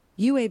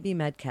UAB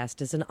Medcast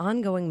is an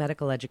ongoing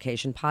medical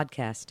education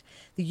podcast.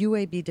 The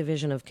UAB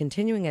Division of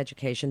Continuing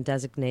Education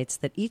designates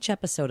that each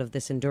episode of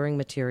this enduring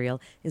material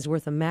is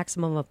worth a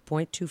maximum of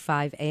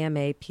 0.25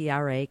 AMA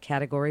PRA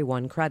Category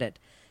 1 credit.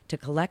 To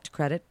collect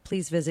credit,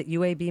 please visit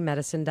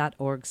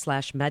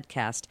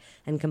uabmedicine.org/medcast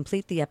and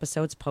complete the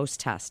episode's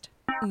post-test.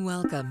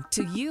 Welcome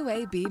to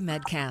UAB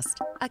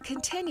Medcast, a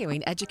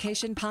continuing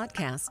education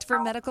podcast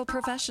for medical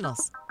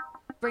professionals,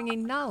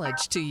 bringing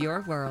knowledge to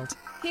your world.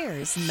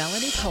 Here's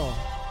Melanie Cole.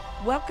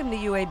 Welcome to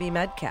UAB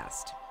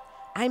Medcast.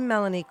 I'm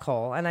Melanie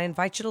Cole, and I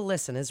invite you to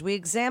listen as we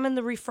examine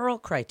the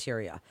referral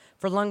criteria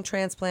for lung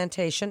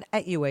transplantation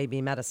at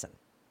UAB Medicine.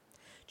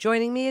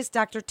 Joining me is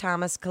Dr.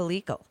 Thomas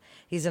Kalikel.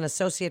 He's an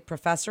associate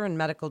professor and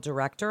medical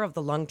director of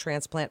the lung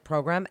transplant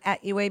program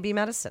at UAB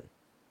Medicine.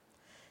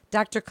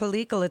 Dr.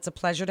 Kalikel, it's a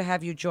pleasure to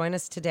have you join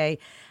us today.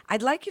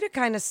 I'd like you to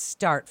kind of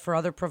start for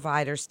other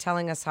providers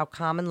telling us how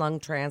common lung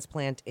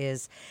transplant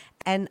is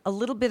and a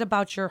little bit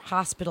about your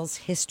hospital's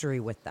history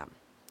with them.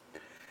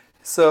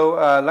 So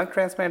lung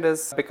transplant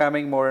is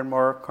becoming more and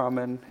more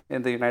common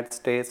in the United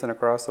States and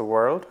across the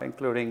world,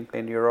 including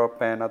in Europe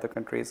and other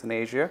countries in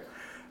Asia.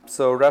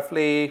 So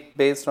roughly,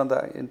 based on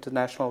the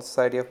International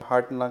Society of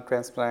Heart and Lung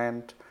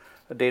Transplant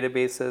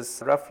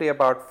databases, roughly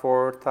about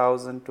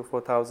 4,000 to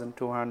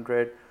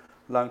 4,200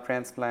 lung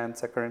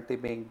transplants are currently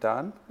being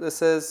done.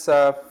 This is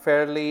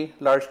fairly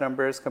large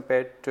numbers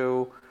compared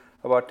to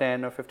about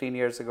 10 or 15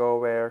 years ago,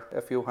 where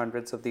a few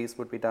hundreds of these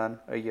would be done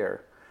a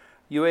year.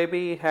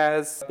 UAB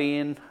has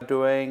been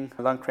doing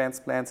lung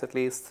transplants at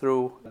least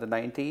through the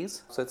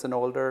 90s, so it's an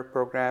older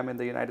program in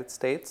the United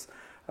States,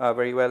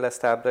 very well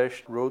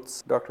established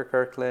roots. Dr.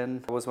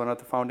 Kirkland was one of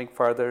the founding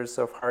fathers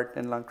of heart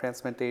and lung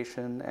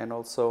transplantation and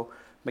also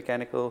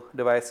mechanical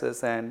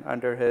devices, and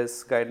under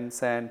his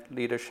guidance and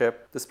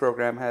leadership, this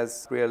program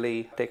has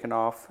really taken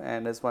off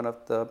and is one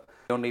of the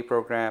only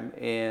program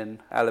in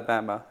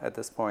Alabama at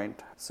this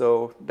point.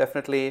 So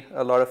definitely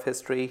a lot of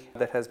history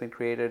that has been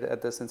created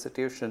at this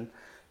institution,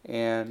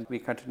 and we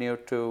continue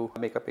to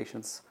make our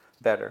patients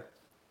better.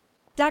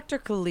 Dr.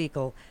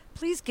 Kalikel,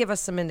 please give us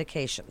some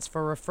indications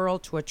for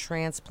referral to a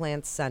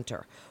transplant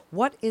center.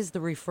 What is the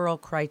referral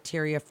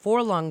criteria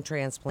for lung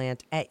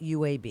transplant at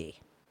UAB?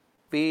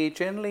 We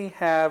generally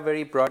have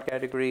very broad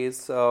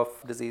categories of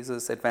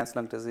diseases, advanced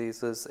lung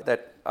diseases,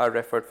 that are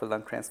referred for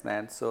lung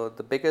transplant. So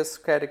the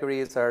biggest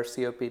categories are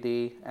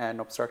COPD and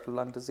obstructive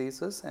lung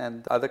diseases,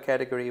 and the other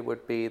category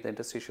would be the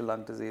interstitial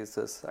lung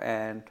diseases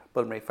and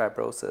pulmonary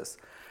fibrosis.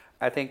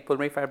 I think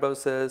pulmonary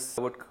fibrosis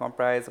would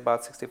comprise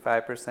about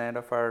 65%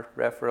 of our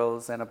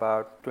referrals, and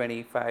about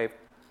 25%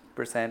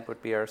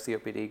 would be our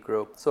COPD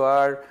group. So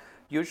our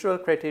usual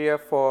criteria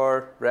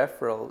for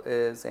referral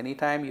is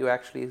anytime you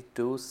actually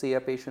do see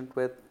a patient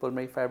with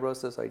pulmonary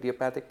fibrosis or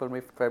idiopathic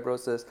pulmonary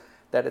fibrosis,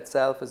 that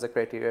itself is a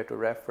criteria to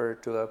refer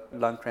to a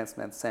lung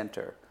transplant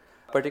center.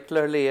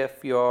 Particularly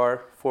if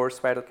your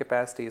forced vital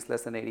capacity is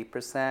less than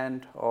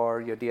 80%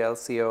 or your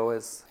DLCO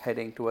is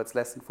heading towards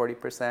less than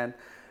 40%,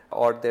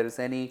 or there is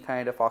any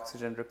kind of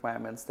oxygen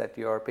requirements that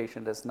your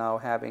patient is now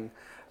having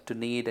to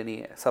need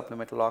any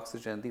supplemental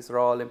oxygen. These are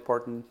all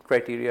important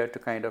criteria to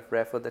kind of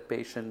refer the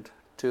patient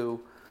to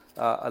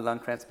a lung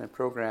transplant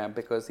program,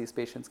 because these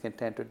patients can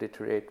tend to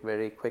deteriorate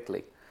very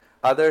quickly.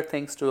 Other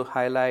things to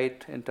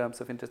highlight in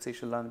terms of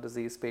interstitial lung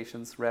disease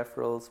patients'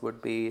 referrals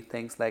would be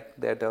things like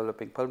they're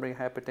developing pulmonary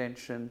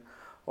hypertension,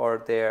 or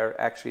they're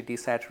actually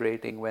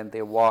desaturating when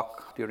they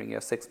walk during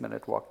your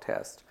 6-minute walk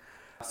test.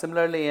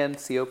 Similarly, in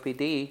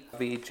COPD,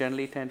 we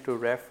generally tend to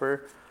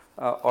refer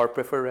or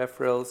prefer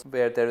referrals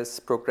where there is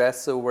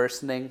progressive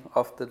worsening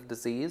of the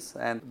disease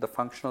and the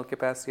functional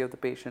capacity of the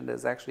patient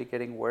is actually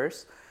getting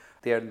worse.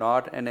 They are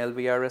not an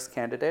LVRS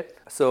candidate.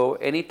 So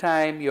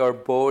anytime your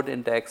BORD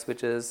index,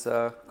 which is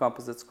a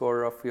composite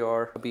score of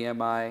your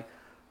BMI,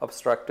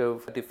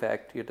 obstructive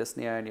defect, your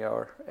dyspnea, and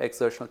your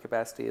exertional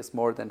capacity is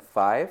more than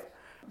 5,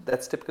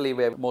 that's typically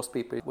where most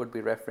people would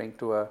be referring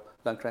to a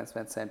lung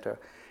transplant center.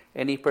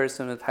 Any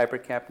person with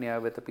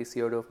hypercapnia with a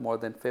PCO2 of more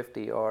than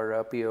 50 or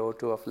a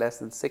PaO2 of less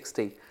than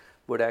 60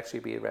 would actually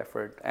be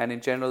referred. And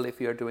in general,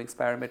 if you're doing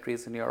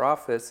spirometries in your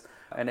office,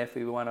 an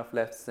FEV1 of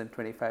less than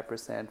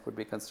 25% would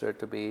be considered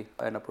to be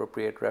an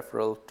appropriate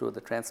referral to the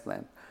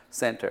transplant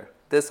center.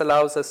 This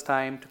allows us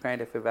time to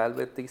kind of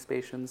evaluate these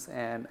patients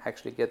and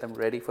actually get them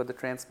ready for the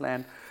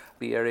transplant.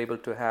 We are able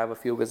to have a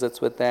few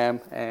visits with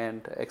them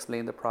and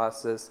explain the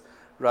process,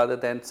 rather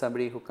than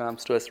somebody who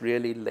comes to us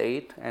really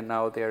late and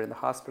now they're in the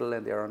hospital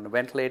and they're on a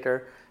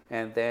ventilator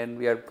and then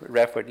we are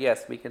referred.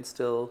 Yes, we can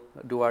still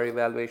do our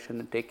evaluation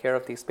and take care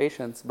of these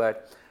patients,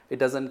 but it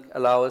doesn't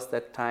allow us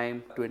that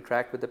time to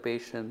interact with the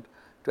patient,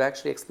 to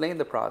actually explain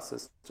the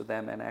process to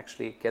them and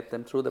actually get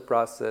them through the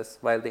process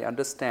while they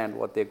understand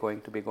what they're going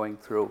to be going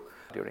through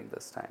during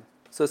this time.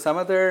 So some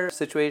other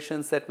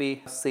situations that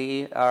we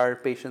see are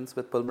patients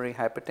with pulmonary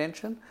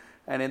hypertension.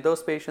 And in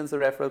those patients, the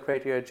referral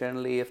criteria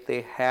generally if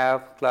they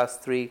have class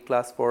 3,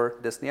 class 4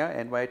 dyspnea,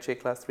 NYHA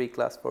class 3,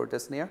 class 4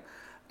 dyspnea,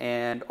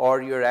 and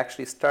or you're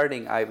actually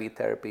starting IV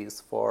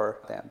therapies for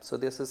them. So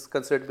this is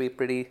considered to be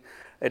pretty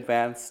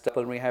advanced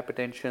pulmonary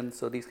hypertension.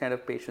 So these kind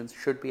of patients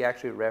should be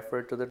actually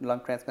referred to the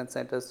lung transplant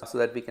centers so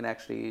that we can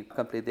actually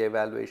complete the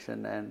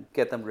evaluation and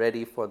get them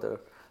ready for the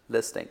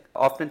listing.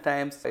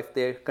 Oftentimes, if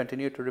they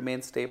continue to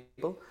remain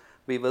stable,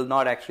 we will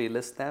not actually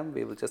list them.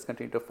 We will just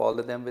continue to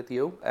follow them with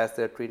you as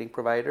their treating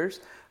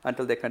providers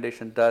until their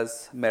condition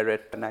does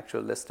merit an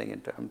actual listing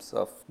in terms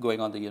of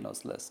going on the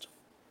UNOS list.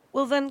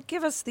 Well, then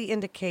give us the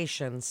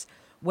indications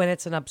when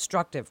it's an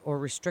obstructive or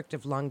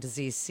restrictive lung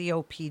disease,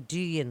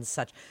 COPD and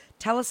such.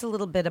 Tell us a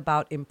little bit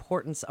about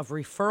importance of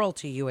referral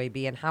to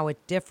UAB and how it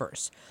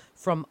differs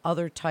from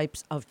other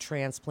types of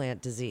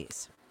transplant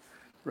disease.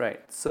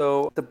 Right.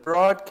 So the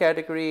broad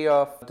category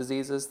of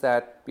diseases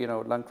that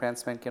lung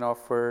transplant can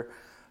offer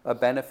a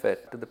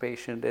benefit to the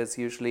patient is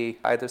usually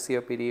either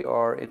COPD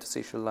or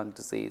interstitial lung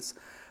disease.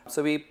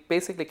 So we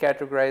basically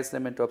categorize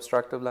them into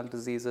obstructive lung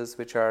diseases,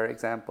 which are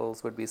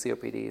examples would be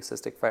COPD,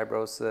 cystic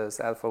fibrosis,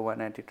 alpha-1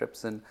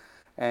 antitrypsin,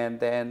 and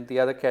then the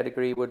other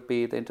category would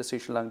be the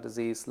interstitial lung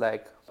disease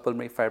like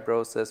pulmonary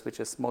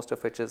fibrosis, most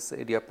of which is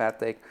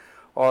idiopathic,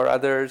 or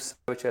others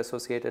which are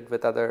associated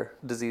with other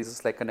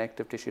diseases like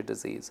connective tissue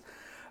disease.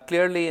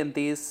 Clearly, in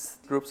these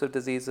groups of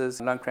diseases,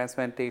 lung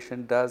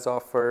transplantation does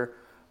offer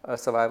a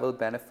survival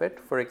benefit.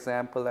 For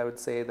example, I would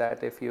say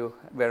that if you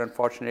were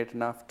unfortunate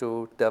enough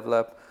to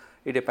develop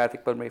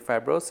idiopathic pulmonary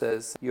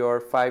fibrosis, your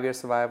 5-year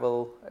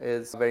survival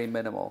is very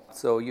minimal.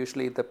 So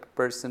usually the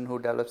person who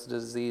develops the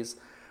disease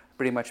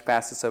pretty much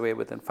passes away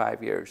within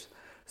 5 years.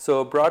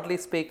 So broadly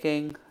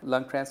speaking,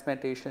 lung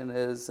transplantation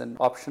is an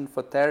option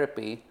for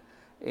therapy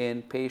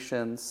in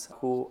patients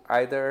who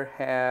either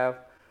have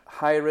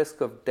high risk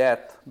of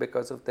death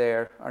because of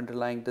their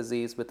underlying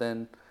disease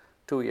within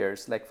 2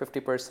 years, like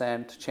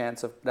 50%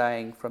 chance of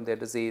dying from their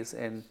disease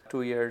in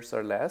 2 years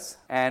or less.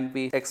 And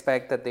we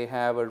expect that they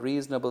have a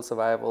reasonable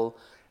survival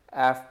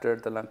after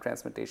the lung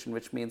transplantation,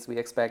 which means we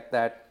expect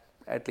that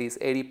at least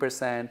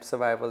 80%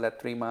 survival at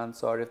 3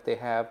 months, or if they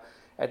have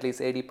at least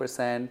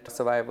 80%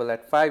 survival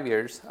at 5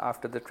 years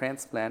after the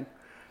transplant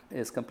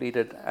is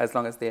completed, as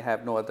long as they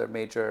have no other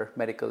major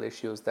medical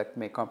issues that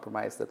may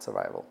compromise that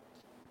survival.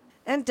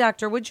 And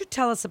doctor, would you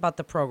tell us about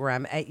the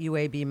program at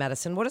UAB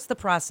Medicine? What does the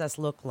process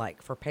look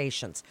like for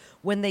patients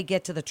when they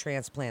get to the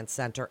transplant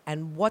center,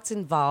 and what's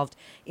involved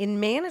in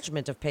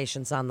management of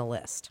patients on the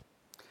list?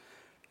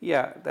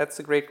 Yeah, that's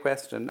a great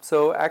question.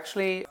 So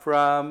actually,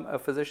 from a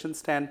physician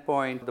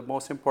standpoint, the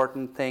most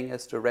important thing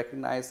is to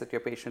recognize that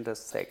your patient is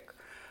sick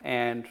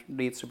and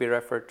needs to be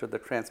referred to the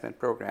transplant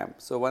program.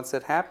 So once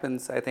that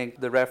happens, I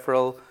think the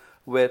referral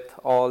with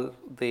all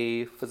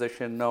the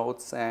physician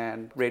notes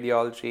and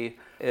radiology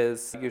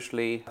is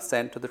usually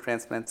sent to the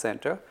transplant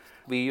center.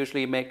 We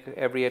usually make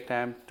every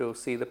attempt to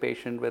see the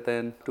patient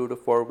within 2 to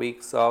 4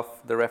 weeks of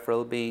the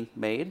referral being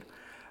made.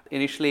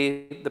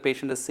 Initially, the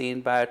patient is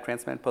seen by a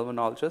transplant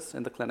pulmonologist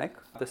in the clinic.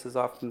 This is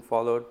often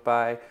followed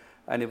by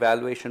an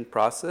evaluation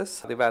process.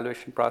 The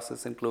evaluation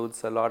process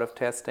includes a lot of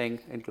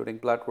testing, including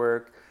blood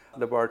work,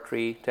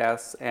 laboratory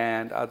tests,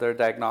 and other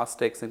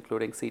diagnostics,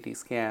 including CT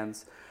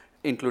scans,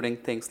 including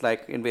things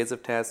like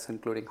invasive tests,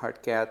 including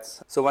heart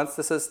caths. So once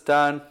this is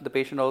done, the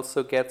patient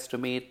also gets to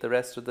meet the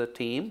rest of the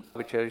team,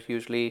 which are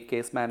usually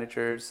case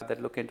managers that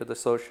look into the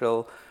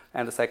social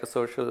and the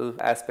psychosocial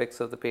aspects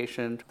of the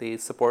patient, the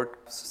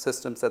support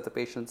systems that the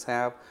patients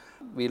have.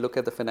 We look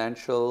at the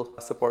financial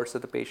supports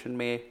that the patient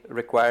may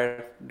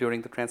require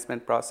during the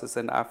transplant process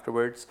and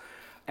afterwards.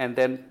 And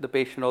then the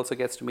patient also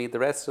gets to meet the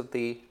rest of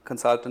the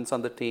consultants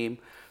on the team,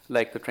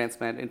 like the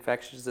transplant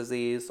infectious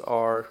disease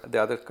or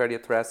the other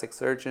cardiothoracic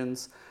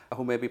surgeons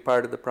who may be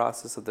part of the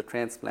process of the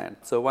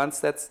transplant. So once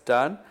that's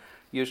done,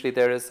 usually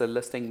there is a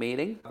listing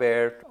meeting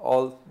where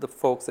all the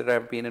folks that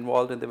have been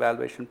involved in the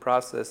evaluation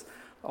process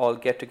all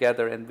get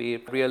together, and we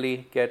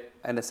really get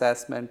an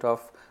assessment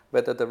of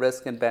whether the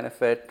risk and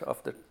benefit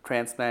of the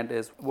transplant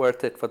is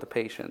worth it for the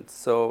patient.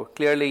 So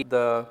clearly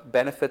the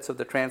benefits of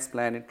the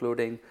transplant,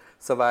 including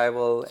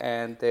survival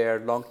and their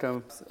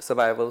long-term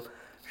survival,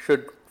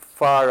 should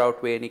far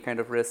outweigh any kind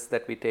of risks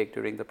that we take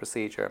during the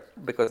procedure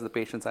because of the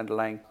patient's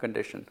underlying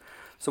condition.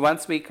 So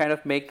once we kind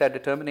of make that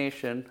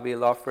determination,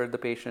 we'll offer the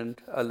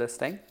patient a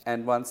listing.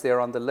 And once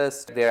they're on the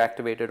list, they're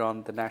activated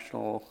on the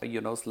national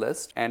UNOS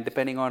list. And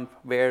depending on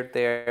where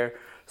their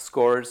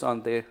scores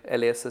on the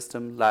LAS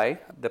system lie,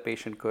 the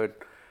patient could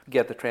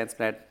get the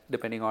transplant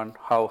depending on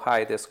how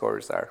high their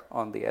scores are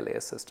on the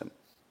LAS system.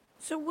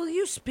 So will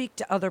you speak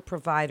to other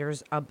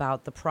providers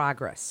about the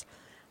progress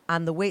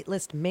on the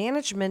waitlist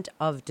management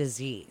of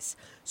disease?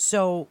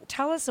 So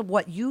tell us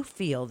what you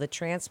feel the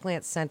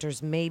transplant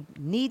centers may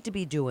need to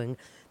be doing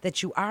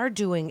that you are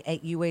doing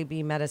at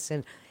UAB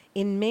Medicine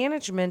in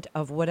management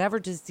of whatever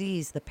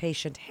disease the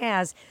patient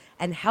has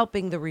and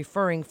helping the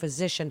referring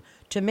physician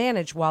to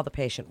manage while the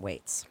patient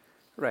waits.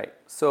 Right.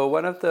 So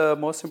one of the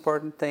most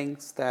important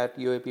things that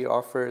UAB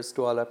offers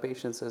to all our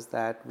patients is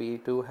that we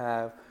do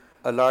have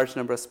a large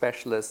number of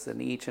specialists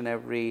in each and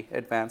every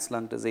advanced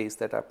lung disease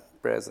that are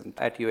present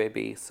at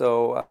UAB.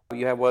 So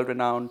you have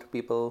world-renowned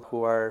people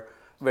who are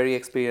very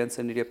experienced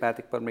in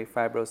idiopathic pulmonary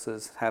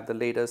fibrosis, have the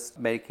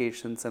latest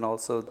medications, and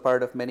also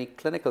part of many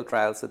clinical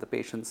trials that the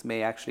patients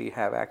may actually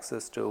have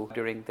access to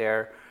during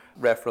their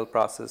referral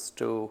process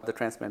to the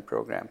transplant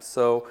program.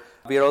 So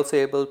we are also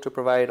able to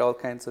provide all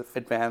kinds of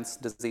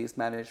advanced disease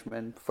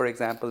management. For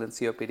example, in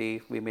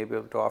COPD, we may be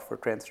able to offer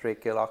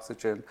transtracheal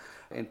oxygen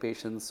in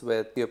patients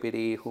with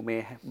COPD who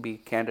may be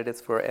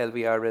candidates for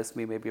LVR risk.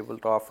 We may be able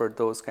to offer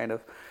those kind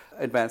of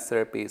advanced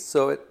therapies.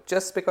 So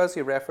just because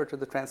you refer to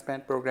the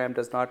transplant program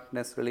does not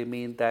necessarily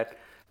mean that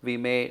we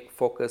may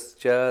focus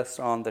just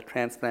on the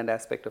transplant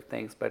aspect of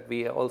things, but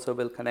we also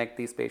will connect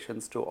these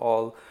patients to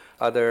all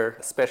other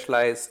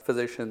specialized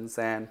physicians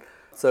and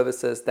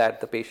services that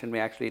the patient may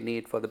actually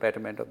need for the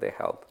betterment of their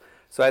health.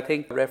 So I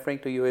think referring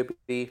to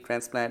UAB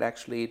transplant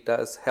actually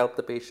does help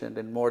the patient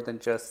in more than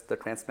just the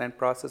transplant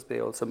process.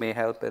 They also may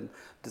help in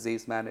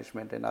disease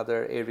management and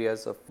other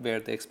areas of where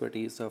the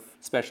expertise of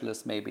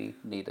specialists may be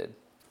needed.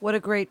 What a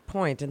great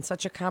point and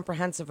such a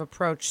comprehensive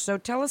approach. So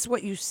tell us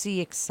what you see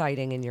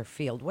exciting in your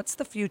field. What's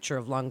the future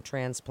of lung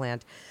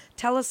transplant?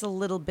 Tell us a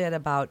little bit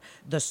about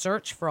the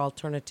search for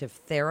alternative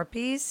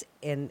therapies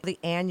and the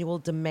annual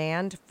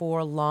demand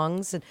for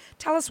lungs. And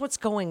tell us what's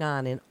going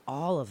on in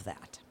all of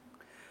that.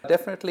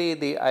 Definitely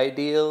the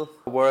ideal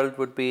world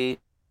would be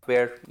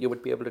where you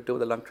would be able to do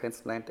the lung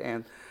transplant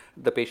and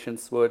the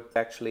patients would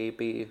actually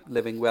be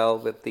living well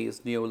with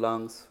these new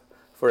lungs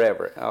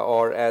forever,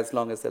 or as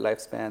long as their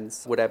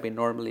lifespans would have been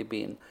normally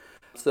been.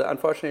 So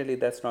unfortunately,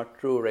 that's not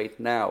true right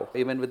now.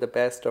 Even with the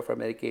best of our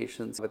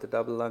medications, with a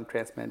double lung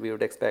transplant, we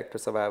would expect a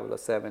survival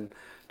of 7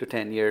 to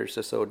 10 years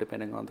or so,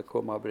 depending on the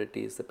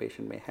comorbidities the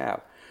patient may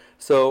have.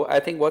 So I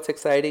think what's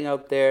exciting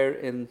out there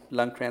in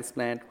lung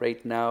transplant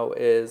right now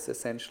is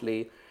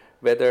essentially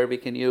whether we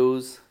can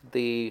use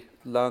the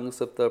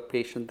lungs of the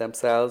patient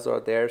themselves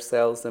or their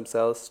cells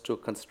themselves to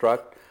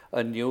construct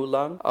a new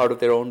lung out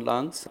of their own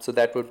lungs. So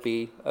that would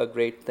be a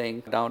great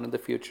thing down in the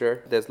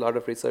future. There's a lot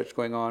of research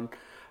going on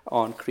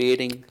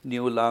creating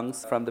new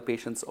lungs from the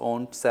patient's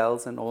own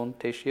cells and own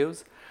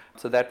tissues.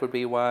 So that would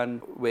be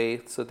one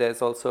way. So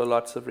there's also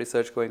lots of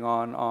research going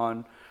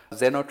on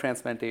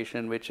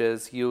xenotransplantation, which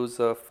is use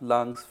of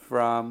lungs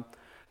from,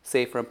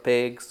 say, from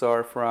pigs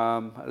or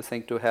from a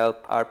thing to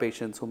help our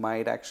patients who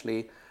might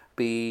actually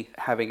be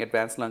having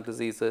advanced lung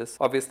diseases.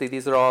 Obviously,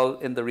 these are all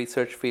in the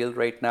research field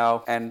right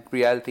now, and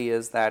reality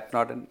is that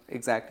not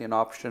exactly an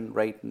option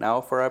right now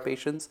for our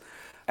patients.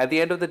 At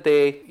the end of the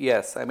day,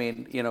 yes, I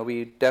mean,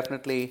 we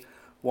definitely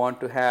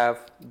want to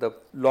have the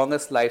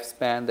longest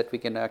lifespan that we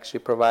can actually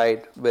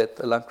provide with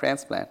a lung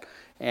transplant.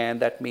 And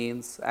that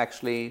means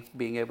actually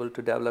being able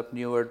to develop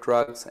newer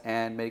drugs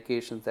and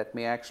medications that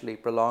may actually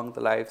prolong the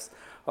lives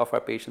of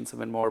our patients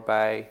even more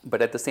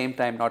but at the same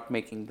time not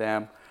making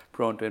them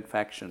prone to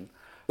infection.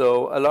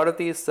 So a lot of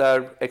these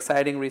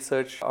exciting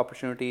research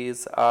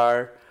opportunities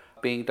are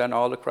being done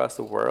all across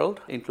the world,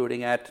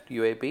 including at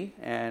UAB,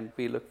 and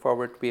we look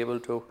forward to be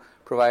able to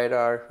provide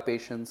our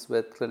patients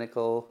with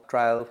clinical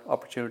trial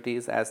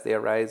opportunities as they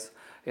arise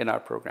in our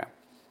program.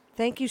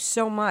 Thank you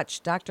so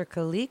much, Dr.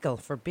 Khalekil,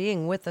 for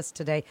being with us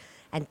today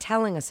and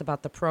telling us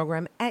about the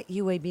program at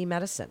UAB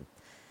Medicine.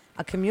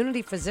 A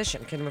community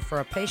physician can refer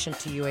a patient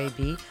to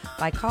UAB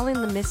by calling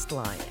the MIST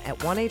line at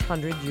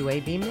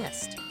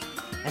 1-800-UAB-MIST.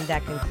 And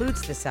that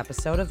concludes this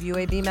episode of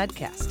UAB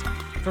Medcast.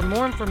 For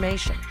more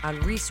information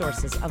on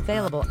resources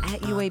available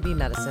at UAB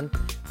Medicine,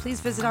 please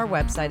visit our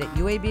website at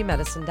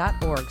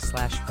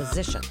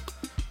uabmedicine.org/physician.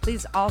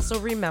 Please also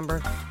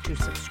remember to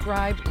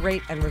subscribe,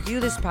 rate, and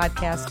review this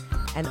podcast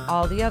and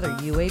all the other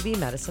UAB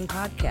Medicine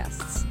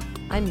podcasts.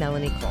 I'm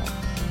Melanie Cole.